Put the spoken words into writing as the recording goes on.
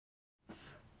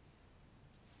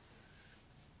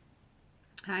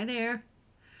Hi there.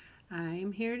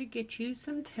 I'm here to get you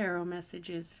some tarot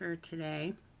messages for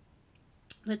today.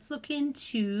 Let's look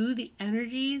into the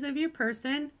energies of your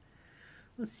person.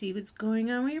 Let's see what's going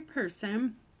on with your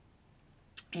person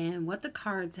and what the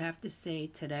cards have to say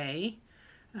today.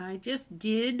 I just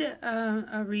did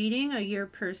a reading, a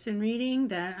person reading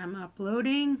that I'm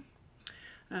uploading.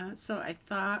 So I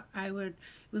thought I would,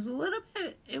 it was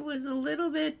a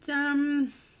little bit,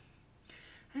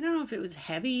 I don't know if it was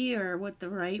heavy or what the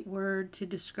right word to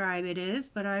describe it is,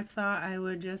 but I thought I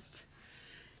would just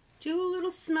do a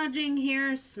little smudging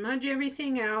here, smudge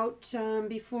everything out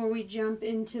before we jump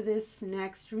into this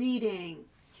next reading.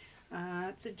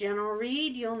 It's a general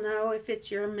read. You'll know if it's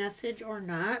your message or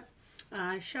not.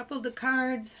 I shuffled the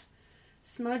cards,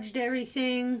 smudged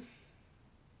everything.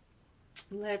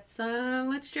 Let's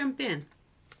jump in.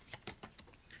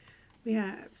 We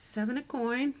have 7 of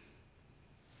coin,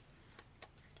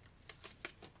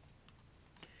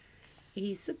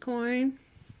 Ace of coin,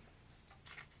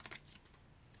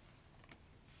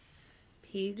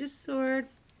 Page of sword,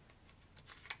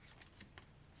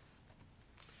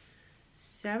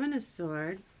 7 of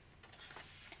sword,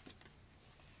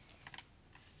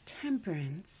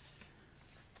 Temperance,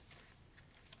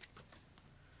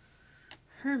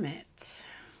 Hermit,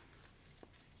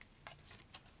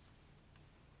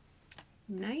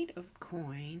 Knight of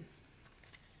coin,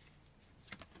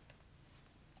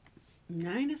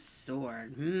 9 of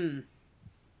sword.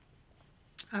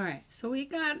 All right, so we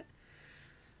got,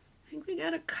 I think we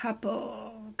got a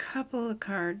couple of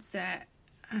cards that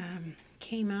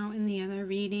came out in the other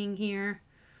reading here.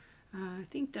 I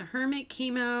think the Hermit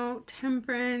came out,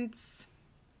 Temperance.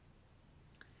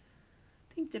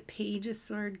 I think the Page of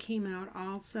Sword came out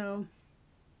also.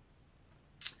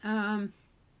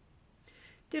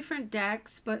 Different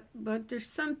decks, but there's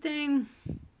something.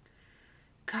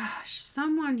 Gosh,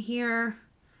 someone here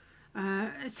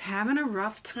is having a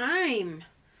rough time.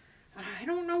 I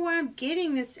don't know why I'm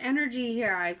getting this energy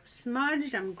here. I've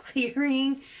smudged, I'm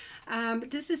clearing,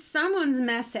 but this is someone's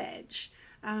message.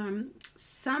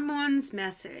 Someone's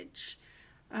message.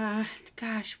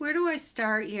 Gosh, where do I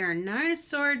start here? 9 of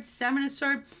swords, 7 of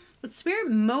sword. What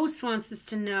Spirit most wants us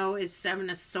to know is 7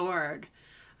 of sword.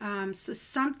 So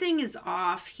something is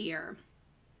off here.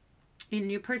 In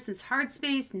your person's heart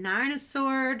space, 9 of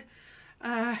sword.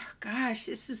 Gosh,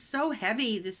 this is so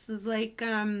heavy. This is like,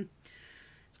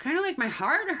 it's kind of like my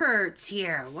heart hurts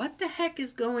here. What the heck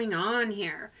is going on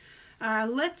here?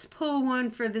 Let's pull one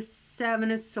for the 7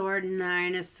 of sword,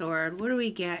 9 of sword. What do we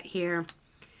get here?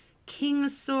 King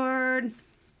of sword,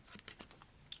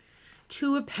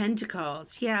 2 of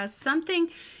pentacles. Yeah, something,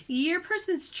 your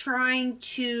person's trying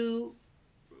to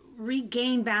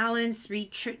regain balance,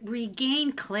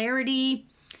 regain clarity,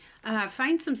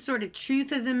 find some sort of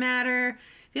truth of the matter.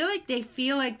 They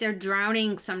feel like they're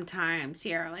drowning sometimes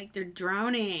here, like they're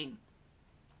drowning.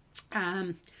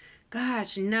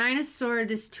 Gosh, 9 of sword,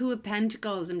 this 2 of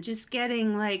pentacles. I'm just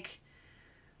getting like,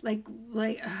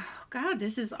 oh God,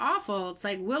 this is awful. It's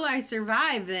like, will I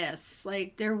survive this?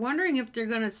 Like, they're wondering if they're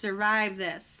going to survive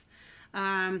this.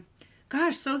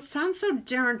 Gosh, so it sounds so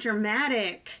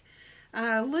dramatic.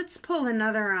 Let's pull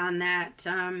another on that.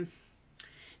 9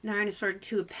 of sword,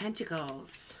 2 of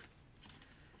pentacles.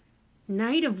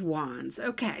 Knight of wands.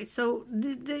 Okay, so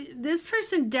this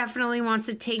person definitely wants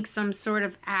to take some sort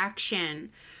of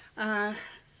action.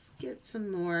 Let's get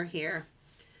some more here.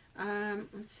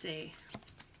 Let's see.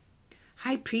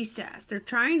 High priestess. They're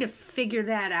trying to figure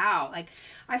that out. Like,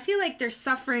 I feel like they're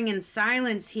suffering in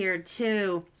silence here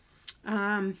too.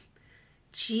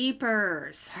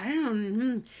 Jeepers.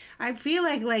 I feel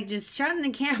like just shutting the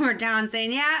camera down,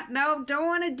 saying, yeah, no, don't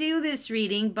want to do this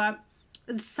reading, but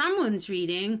someone's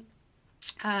reading.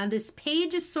 This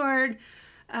Page of sword.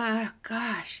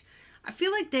 Gosh, I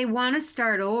feel like they want to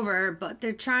start over, but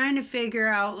they're trying to figure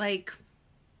out like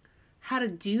how to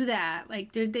do that.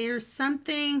 Like there's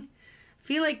something. I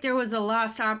feel like there was a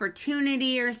lost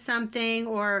opportunity or something,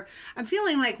 or I'm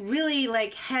feeling like really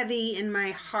like heavy in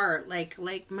my heart, like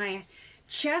my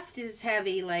chest is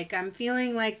heavy, like I'm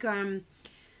feeling like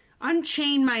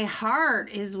unchain my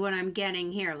heart is what I'm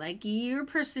getting here. Like your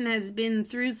person has been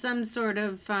through some sort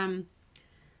of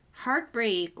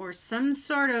heartbreak or some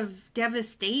sort of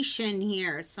devastation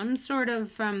here, some sort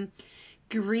of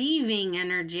grieving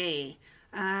energy.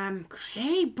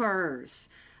 Creepers.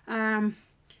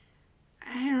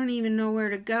 I don't even know where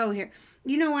to go here.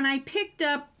 You know, when I picked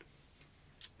up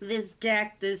this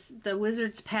deck, the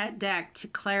Wizard's Pet deck, to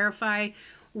clarify,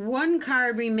 one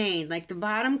card remained. Like the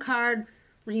bottom card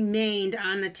remained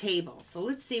on the table. So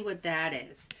let's see what that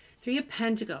is. 3 of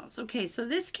Pentacles. Okay, so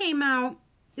this came out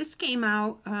This came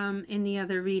out in the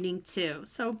other reading too.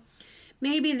 So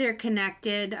maybe they're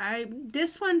connected.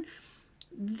 This one,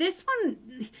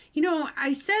 you know,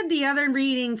 I said the other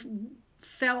reading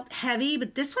felt heavy,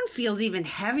 but this one feels even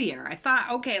heavier. I thought,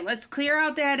 okay, let's clear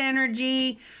out that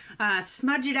energy,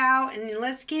 smudge it out, and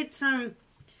let's get some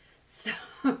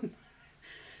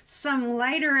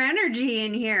lighter energy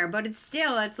in here. But it's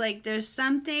like there's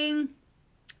something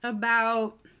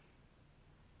about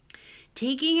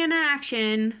taking an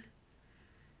action,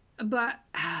 but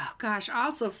oh gosh,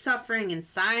 also suffering in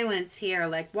silence here,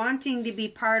 like wanting to be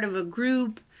part of a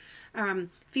group,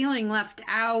 feeling left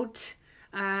out.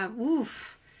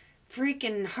 Oof,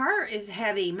 freaking heart is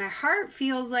heavy. My heart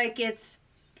feels like it's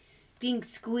being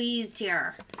squeezed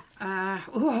here.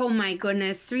 Oh my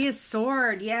goodness, 3 of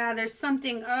Swords. Yeah, there's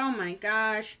something. Oh my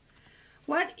gosh,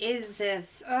 what is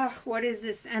this? Ugh, what is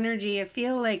this energy? I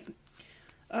feel like,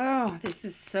 oh, this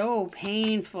is so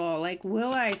painful. Like,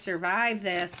 will I survive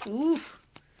this? Oof,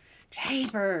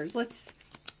 Japers. Let's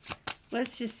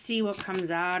just see what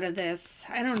comes out of this.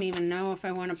 I don't even know if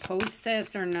I want to post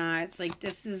this or not. It's like,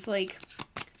 this is like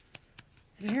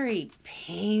very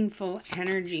painful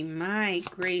energy. My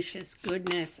gracious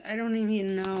goodness. I don't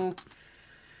even know.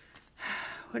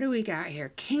 What do we got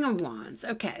here? King of Wands.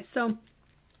 Okay, so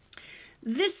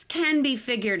this can be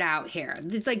figured out here.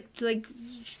 It's like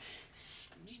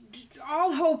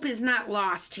all hope is not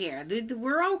lost here.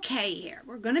 We're okay here.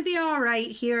 We're going to be all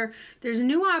right here. There's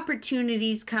new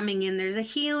opportunities coming in. There's a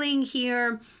healing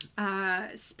here.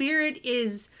 Spirit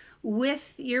is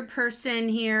with your person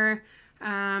here,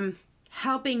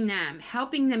 helping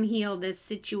them heal this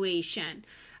situation.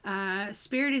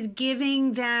 Spirit is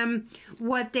giving them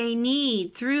what they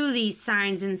need through these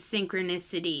signs and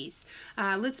synchronicities.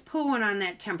 Let's pull one on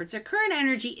that Temperance. Their current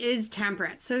energy is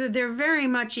Temperance, so that they're very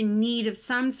much in need of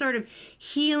some sort of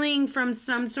healing from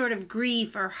some sort of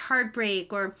grief or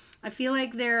heartbreak, or I feel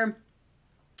like their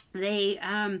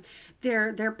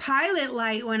pilot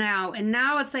light went out, and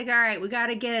now it's like, all right, we got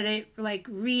to get it like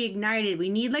reignited. We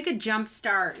need like a jump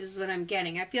start is what I'm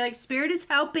getting. I feel like Spirit is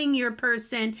helping your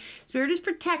person. Spirit is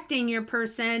protecting your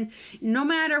person no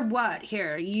matter what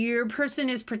here. Your person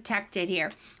is protected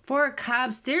here. 4 of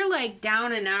Cups, they're like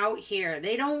down and out here.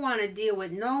 They don't want to deal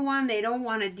with no one. They don't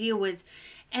want to deal with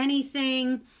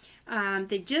anything.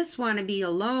 They just want to be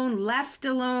alone, left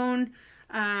alone.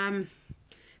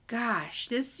 Gosh,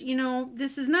 this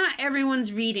is not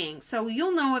everyone's reading. So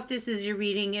you'll know if this is your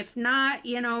reading. If not,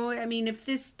 I mean, if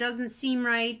this doesn't seem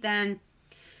right, then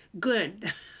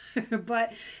good.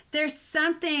 But there's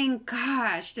something,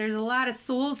 gosh, there's a lot of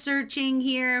soul searching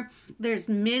here. There's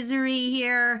misery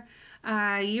here.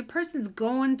 Your person's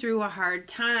going through a hard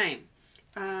time.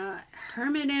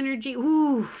 Hermit energy.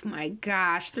 Ooh, my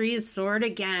gosh, 3 of Swords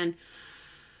again.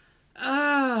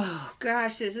 Oh,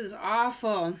 gosh, this is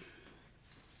awful.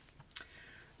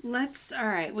 All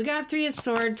right, we got 3 of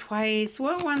Swords twice.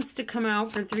 What wants to come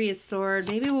out for 3 of Swords?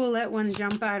 Maybe we'll let one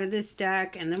jump out of this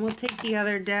deck, and then we'll take the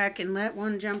other deck and let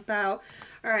one jump out.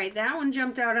 All right, that one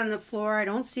jumped out on the floor. I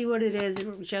don't see what it is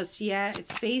just yet.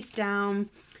 It's face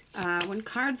down. When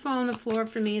cards fall on the floor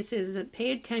for me, it says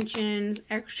pay attention,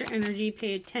 extra energy,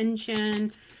 pay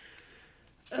attention.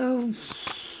 Oh.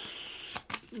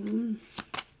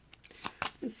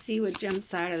 Let's see what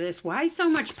jumps out of this. Why so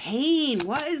much pain?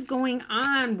 What is going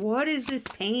on? What is this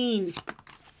pain?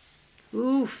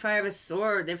 Ooh, 5 of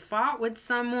Swords. They fought with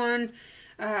someone.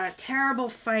 Terrible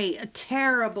fight. A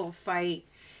terrible fight.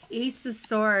 Ace of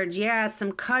Swords. Yeah,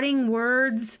 some cutting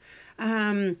words.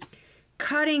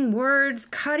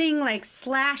 Cutting like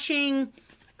slashing.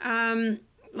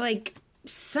 Like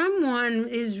someone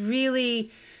is really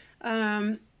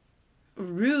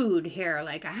rude here.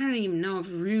 Like, I don't even know if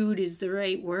rude is the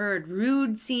right word.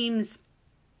 Rude seems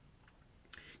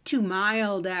too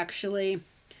mild, actually.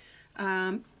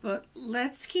 But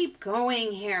let's keep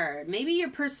going here. Maybe your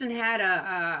person had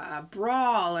a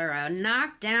brawl or a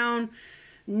knockdown,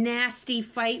 nasty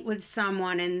fight with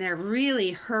someone, and they're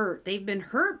really hurt. They've been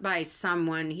hurt by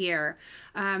someone here.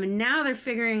 And now they're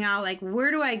figuring out, like, where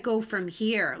do I go from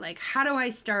here? Like, how do I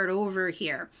start over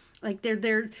here? Like,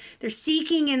 they're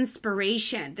seeking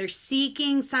inspiration. They're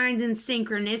seeking signs and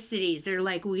synchronicities. They're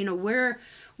like, where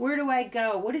do I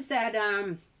go? What is that?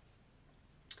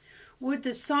 What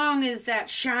the song is,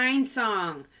 that Shine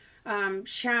song?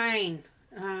 Shine.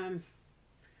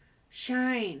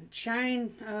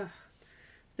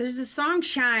 There's a song,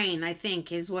 Shine, I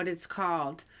think is what it's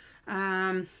called.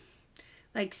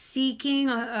 Like seeking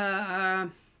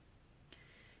a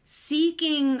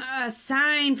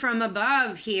sign from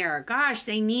above here. Gosh,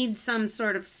 they need some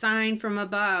sort of sign from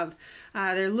above.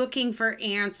 They're looking for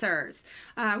answers.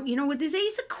 You know, with this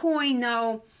Ace of Coin,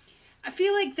 though, I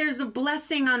feel like there's a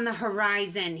blessing on the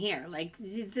horizon here. Like,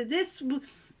 this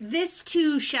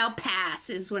too shall pass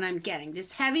is what I'm getting.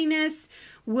 This heaviness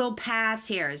will pass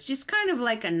here. It's just kind of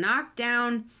like a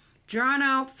knockdown,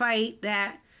 drawn-out fight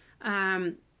that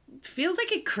feels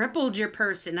like it crippled your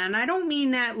person. And I don't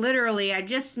mean that literally. I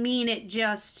just mean it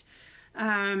just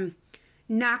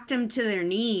knocked them to their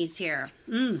knees here.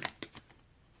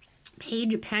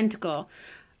 Page of Pentacle.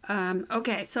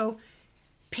 Okay, so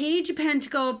Page of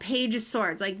Pentacle, Page of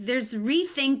Swords. Like, there's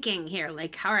rethinking here.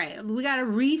 Like, all right, we got to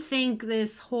rethink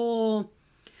this whole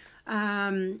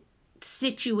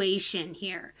situation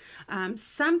here.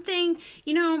 Something,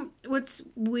 you know, what's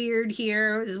weird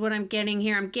here is what I'm getting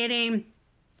here.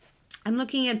 I'm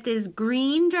looking at this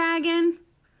green dragon,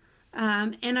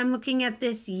 and I'm looking at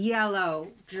this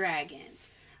yellow dragon.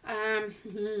 I'm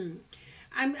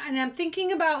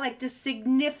thinking about, like, the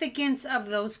significance of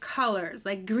those colors.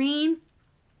 Like,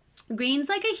 green's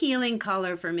like a healing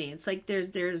color for me. It's like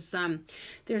there's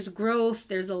growth,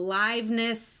 there's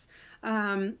aliveness.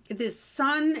 This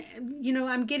sun, you know,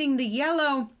 I'm getting the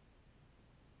yellow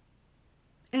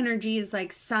energy is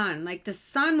like sun. Like, the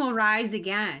sun will rise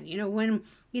again. When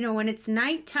it's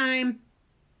nighttime.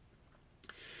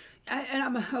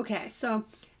 Okay, so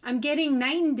I'm getting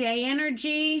night and day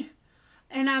energy,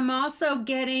 and I'm also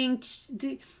getting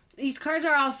these cards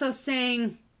are also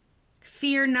saying,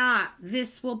 fear not,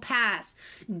 this will pass.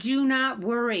 Do not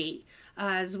worry,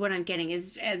 is what I'm getting.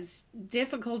 As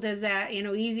difficult as that,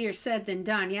 easier said than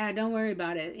done. Yeah, don't worry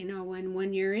about it.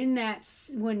 When you're in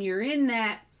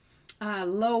that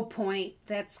low point,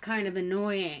 that's kind of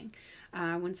annoying.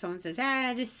 When someone says,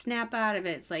 just snap out of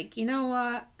it. It's like, you know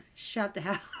what? Shut the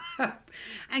hell up.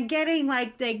 I'm getting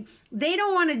like they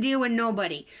don't want to deal with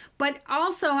nobody. But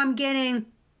also I'm getting,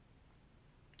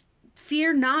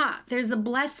 fear not. There's a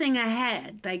blessing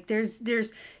ahead. Like there's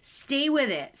stay with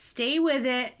it. Stay with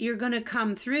it. You're going to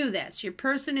come through this. Your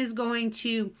person is going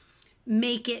to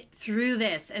make it through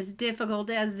this, as difficult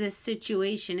as this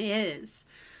situation is.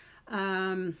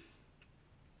 I'm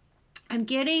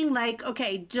getting like,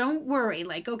 okay, don't worry.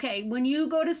 Like, okay, when you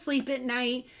go to sleep at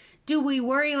night, do we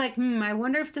worry like, I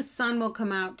wonder if the sun will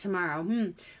come out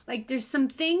tomorrow? Like there's some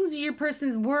things your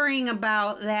person's worrying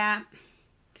about that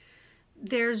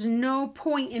there's no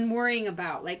point in worrying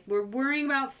about. Like, we're worrying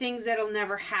about things that'll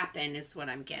never happen is what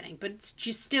I'm getting. But it's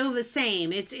just still the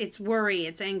same. It's worry,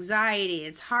 it's anxiety,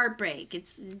 it's heartbreak,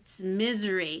 it's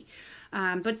misery.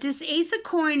 But this Ace of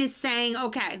Coin is saying,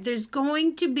 okay, there's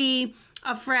going to be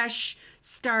a fresh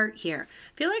start here.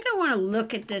 I feel like I want to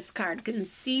look at this card and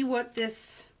see what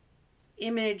this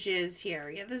image is here.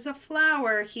 Yeah, there's a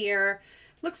flower here.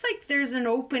 Looks like there's an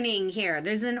opening here.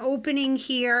 There's an opening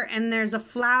here, and there's a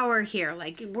flower here.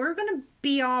 Like, we're going to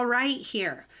be all right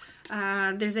here.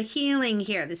 There's a healing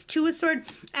here. This Two of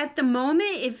Swords. At the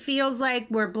moment, it feels like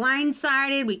we're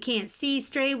blindsided. We can't see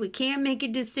straight. We can't make a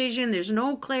decision. There's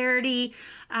no clarity.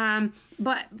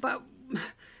 But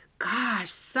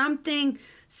gosh,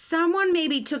 someone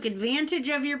maybe took advantage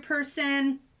of your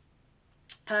person.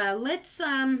 Let's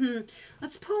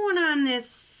pull one on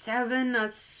this Seven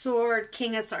of Sword,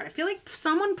 King of Sword. I feel like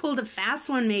someone pulled a fast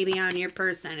one maybe on your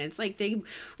person. It's like they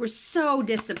were so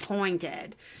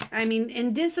disappointed. I mean,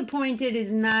 and disappointed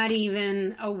is not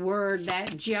even a word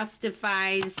that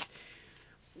justifies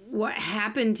what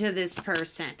happened to this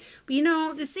person.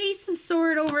 But this Ace of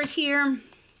Sword over here,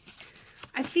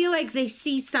 I feel like they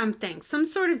see something. Some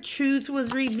sort of truth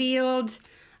was revealed,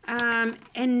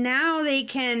 and now they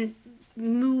can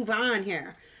move on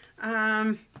here.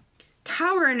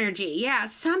 Tower energy. Yeah,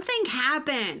 something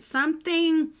happened.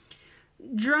 Something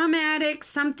dramatic,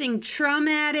 something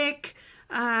traumatic.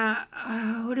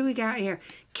 What do we got here?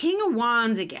 King of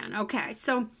Wands again. Okay,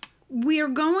 so we're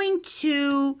going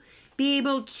to be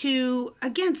able to,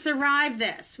 again, survive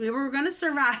this. We were going to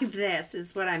survive this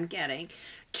is what I'm getting.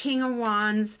 King of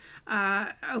Wands.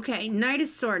 Okay, Knight of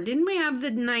Sword. Didn't we have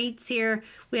the Knights here?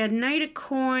 We had Knight of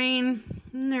Coin.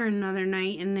 Isn't there another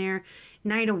Knight in there?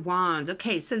 Knight of Wands.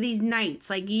 Okay, so these Knights,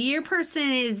 like your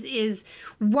person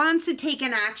wants to take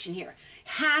an action here.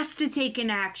 Has to take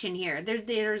an action here.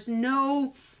 There's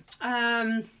no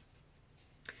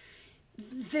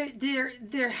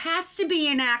there has to be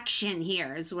an action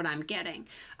here is what I'm getting.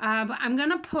 But I'm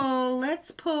going to let's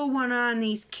pull one on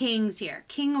these kings here.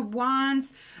 King of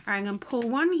Wands. All right, I'm going to pull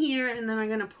one here, and then I'm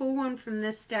going to pull one from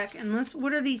this deck. And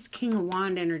what are these King of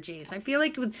Wand energies? I feel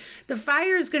like the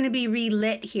fire is going to be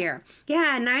relit here.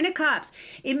 Yeah, Nine of Cups.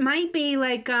 It might be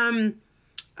like,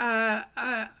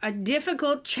 a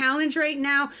difficult challenge right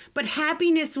now, but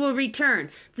happiness will return.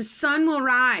 The sun will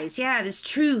rise. Yeah, this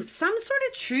truth, some sort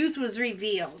of truth was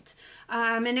revealed.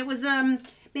 And it was,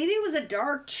 maybe it was a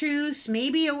dark truth.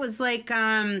 Maybe it was like,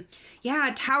 yeah,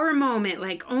 a tower moment.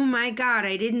 Like, oh my God,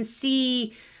 I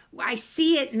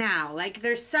see it now. Like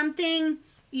there's something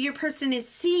your person is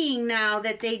seeing now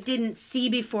that they didn't see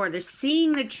before. They're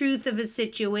seeing the truth of a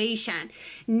situation.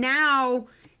 Now,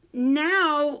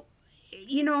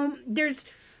 you know, there's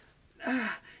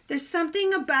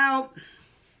something about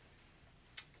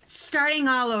starting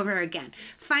all over again,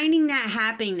 finding that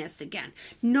happiness again,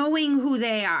 knowing who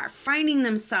they are, finding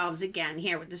themselves again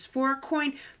here with this four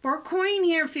coin. Four coin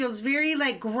here feels very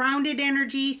like grounded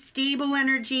energy, stable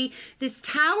energy. This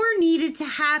tower needed to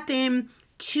happen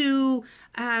to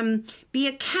be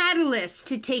a catalyst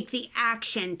to take the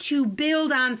action, to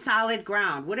build on solid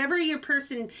ground. Whatever your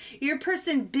person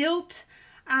built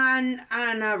on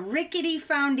a rickety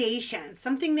foundation,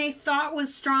 something they thought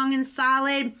was strong and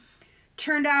solid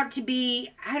turned out to be,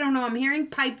 I don't know, I'm hearing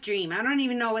pipe dream. I don't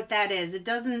even know what that is.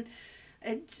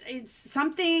 It's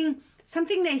something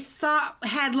they thought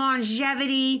had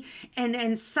longevity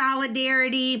and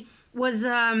solidarity was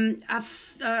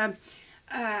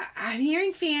I'm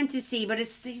hearing fantasy, but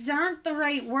these aren't the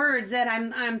right words that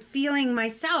I'm feeling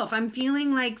myself. I'm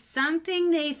feeling like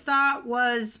something they thought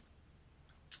was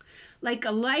like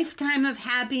a lifetime of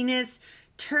happiness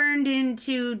turned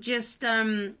into just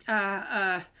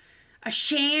a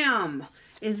sham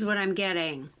is what I'm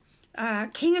getting.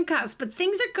 King of Cups, but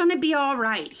things are going to be all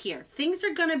right here. Things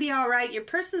are going to be all right. Your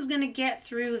person's going to get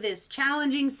through this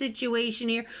challenging situation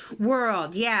here.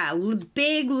 World, yeah,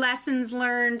 big lessons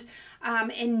learned.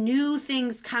 And new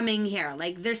things coming here.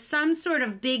 Like there's some sort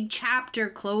of big chapter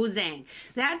closing.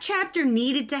 That chapter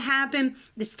needed to happen.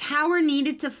 This tower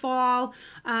needed to fall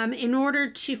in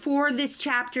order for this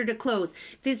chapter to close.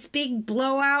 This big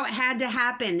blowout had to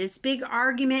happen. This big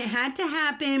argument had to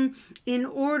happen in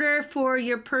order for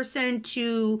your person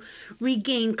to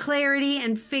regain clarity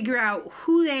and figure out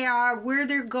who they are, where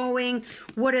they're going,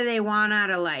 what do they want out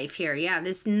of life here. Yeah,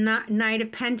 this Knight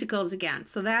of Pentacles again.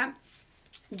 So that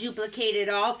duplicated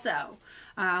also.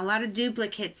 A lot of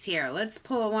duplicates here. Let's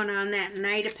pull one on that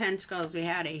Knight of Pentacles. We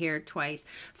had it here twice.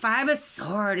 Five of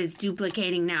Swords is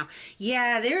duplicating now.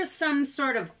 Yeah, there's some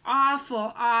sort of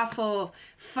awful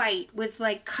fight with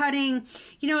like cutting.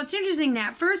 You know, it's interesting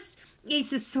that first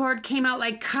Ace of Swords came out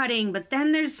like cutting, but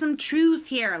then there's some truth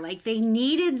here. Like they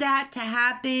needed that to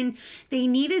happen. They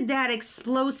needed that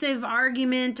explosive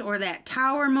argument or that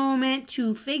tower moment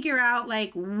to figure out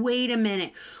like, wait a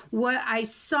minute. What I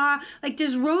saw, like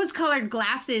there's rose-colored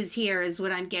glasses here is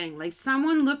what I'm getting. Like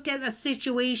someone looked at a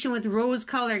situation with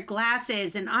rose-colored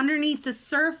glasses and underneath the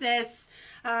surface,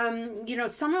 you know,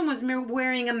 someone was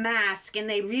wearing a mask and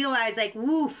they realized like,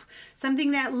 woof,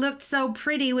 something that looked so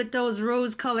pretty with those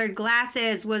rose-colored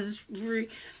glasses was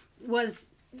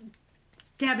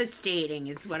devastating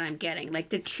is what I'm getting. Like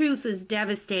the truth was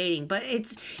devastating, but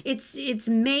it's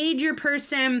made your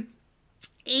person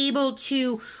able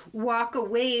to walk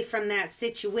away from that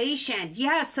situation.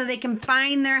 Yes, so they can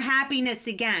find their happiness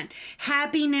again.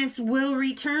 Happiness will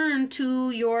return to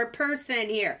your person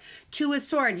here. Two of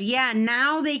Swords. Yeah,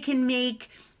 now they can make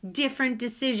different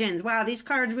decisions. Wow, these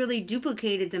cards really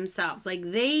duplicated themselves. Like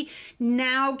they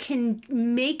now can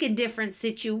make a different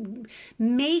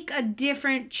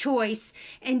choice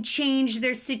and change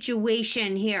their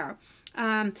situation here.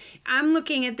 I'm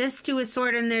looking at this Two of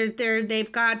Swords, and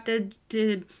they've got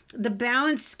the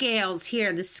balance scales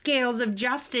here, the scales of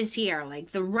justice here,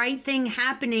 like the right thing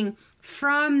happening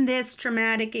from this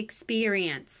traumatic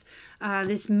experience.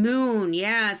 This moon,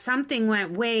 yeah, something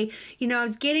went way, you know, I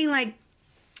was getting like,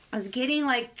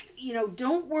 you know,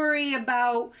 don't worry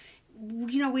about,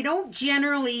 you know, we don't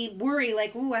generally worry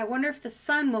like, ooh, I wonder if the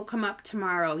sun will come up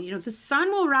tomorrow. You know, the sun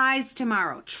will rise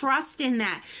tomorrow. Trust in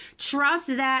that. Trust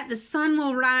that the sun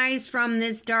will rise from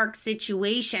this dark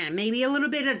situation. Maybe a little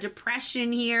bit of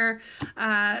depression here.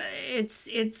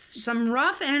 It's some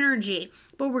rough energy,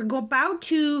 but we're about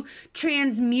to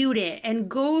transmute it and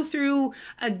go through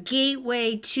a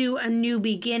gateway to a new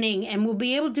beginning, and we'll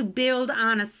be able to build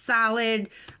on a solid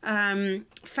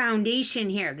foundation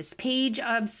here. This Page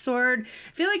of Sword.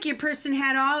 I feel like your person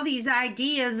had all these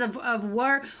ideas of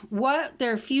what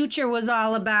their future was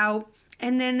all about,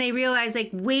 and then they realized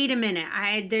like, wait a minute,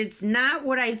 it's not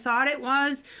what I thought it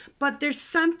was, but there's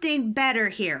something better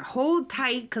here. Hold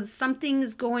tight, because something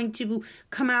is going to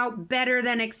come out better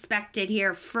than expected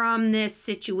here from this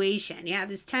situation. Yeah,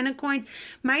 this Ten of Coins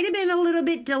might have been a little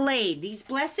bit delayed. These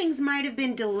blessings might have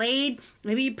been delayed.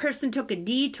 Maybe your person took a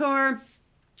detour.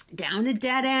 down a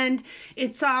dead end.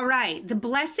 It's all right. The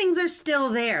blessings are still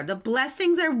there. The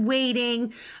blessings are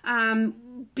waiting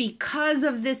because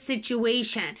of this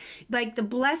situation. Like the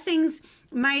blessings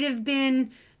might have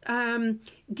been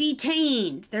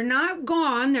detained. They're not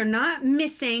gone. They're not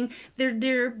missing.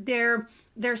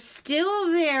 They're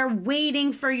still there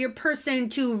waiting for your person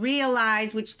to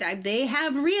realize, which they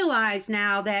have realized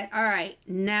now, that, all right,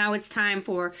 now it's time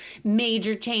for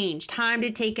major change. Time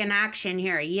to take an action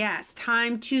here. Yes,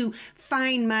 time to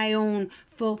find my own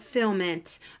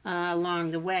fulfillment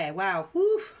along the way. Wow.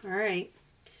 Whew. All right.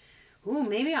 Ooh,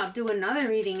 maybe I'll do another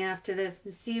reading after this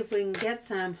to see if we can get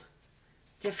some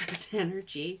different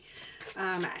energy.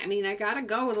 I mean, I gotta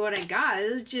go with what I got.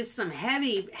 This is just some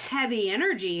heavy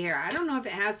energy here. I don't know if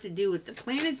it has to do with the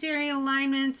planetary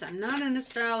alignments. I'm not an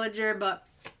astrologer, but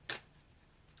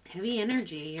heavy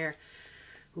energy here.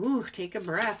 Ooh, take a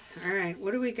breath. All right,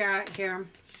 what do we got here?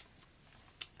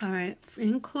 All right,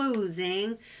 in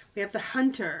closing, we have the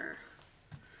Hunter.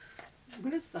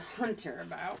 What is the Hunter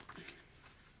about?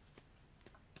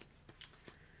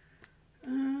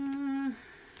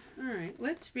 All right,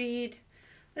 let's read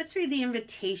the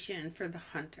invitation for the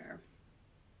Hunter.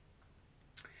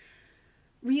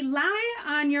 Rely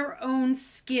on your own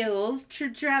skills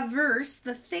to traverse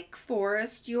the thick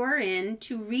forest you're in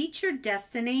to reach your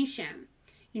destination.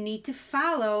 You need to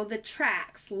follow the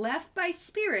tracks left by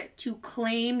Spirit to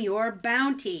claim your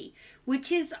bounty,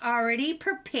 which is already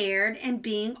prepared and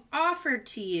being offered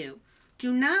to you.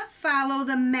 Do not follow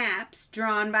the maps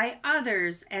drawn by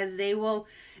others, as they will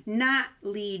not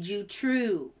lead you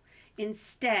true.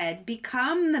 Instead,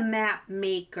 become the map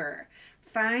maker.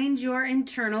 Find your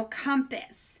internal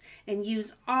compass and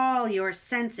use all your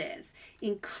senses,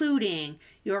 including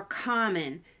your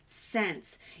common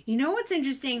sense. You know what's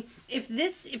interesting?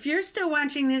 If you're still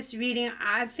watching this reading,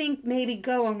 I think maybe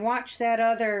go and watch that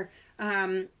other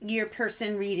your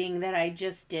person reading that I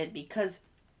just did, because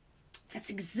that's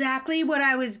exactly what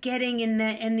I was getting in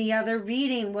the other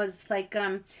reading. Was like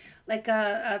a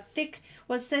thick,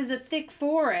 what says a thick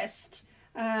forest,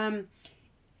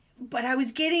 but I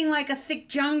was getting like a thick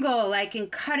jungle, like in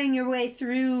cutting your way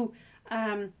through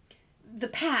the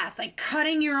path, like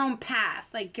cutting your own path,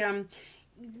 like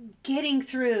getting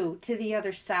through to the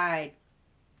other side.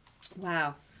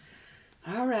 Wow.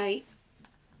 All right.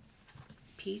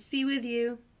 Peace be with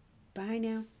you. Bye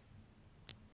now.